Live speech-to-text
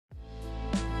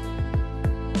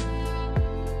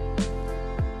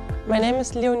My name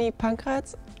is Leonie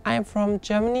Pankratz. I'm from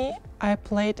Germany. I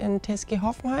played in TSG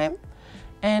Hoffenheim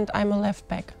and I'm a left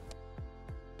back.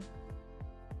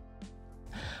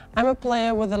 I'm a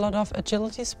player with a lot of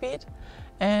agility speed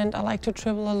and I like to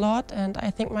dribble a lot, and I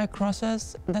think my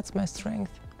crosses, that's my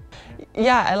strength.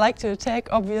 Yeah, I like to attack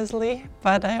obviously,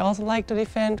 but I also like to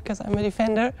defend because I'm a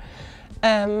defender.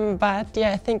 But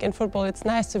yeah, I think in football it's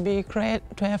nice to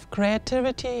have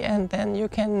creativity, and then you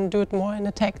can do it more in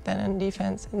attack than in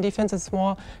defense. In defense it's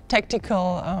more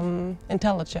tactical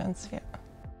intelligence.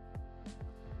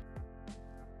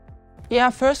 Yeah,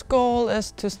 first goal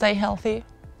is to stay healthy,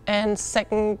 and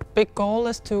second big goal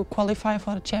is to qualify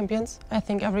for the champions. I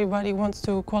think everybody wants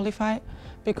to qualify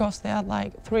because there are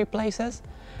like 3 places,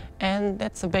 and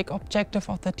that's a big objective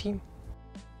of the team.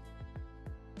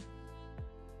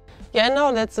 Yeah, I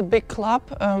know that's a big club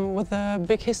with a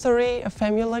big history, a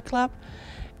familiar club,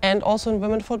 and also in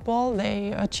women's football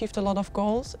they achieved a lot of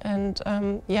goals, and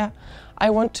yeah, I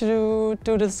want to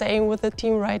do the same with the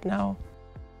team right now.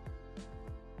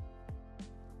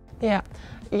 Yeah,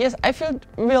 yes, I feel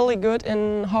really good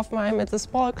in Hoffenheim. It's a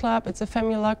small club, it's a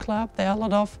familiar club, there are a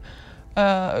lot of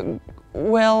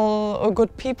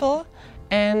good people.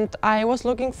 And I was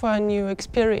looking for a new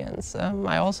experience.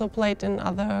 I also played in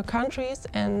other countries,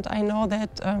 and I know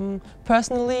that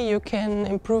personally you can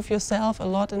improve yourself a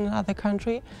lot in another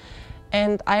country.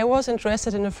 And I was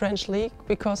interested in the French league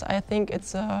because I think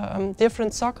it's a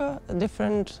different soccer, a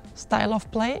different style of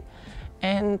play,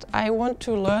 and I want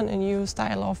to learn a new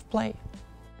style of play.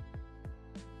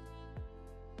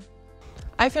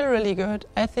 I feel really good.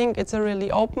 I think it's a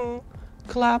really open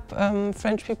club.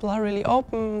 French people are really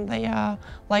open, they are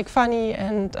like funny,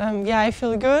 and yeah, I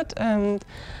feel good, and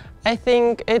I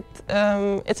think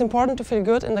it's important to feel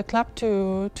good in the club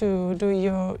to do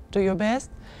your best,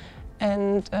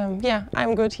 and yeah,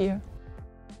 I'm good here.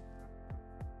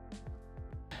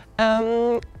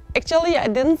 Actually, I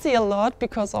didn't see a lot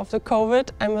because of the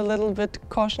COVID. I'm a little bit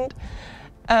cautioned.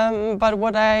 But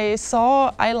what I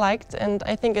saw, I liked, and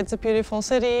I think it's a beautiful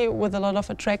city with a lot of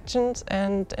attractions,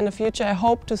 and in the future I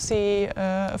hope to see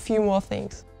a few more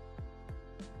things.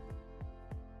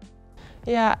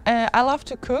 Yeah, I love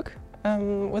to cook.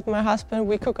 With my husband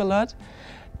we cook a lot,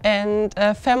 and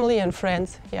family and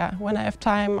friends. Yeah, when I have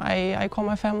time I call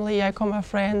my family, I call my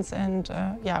friends, and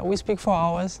yeah, we speak for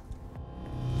hours.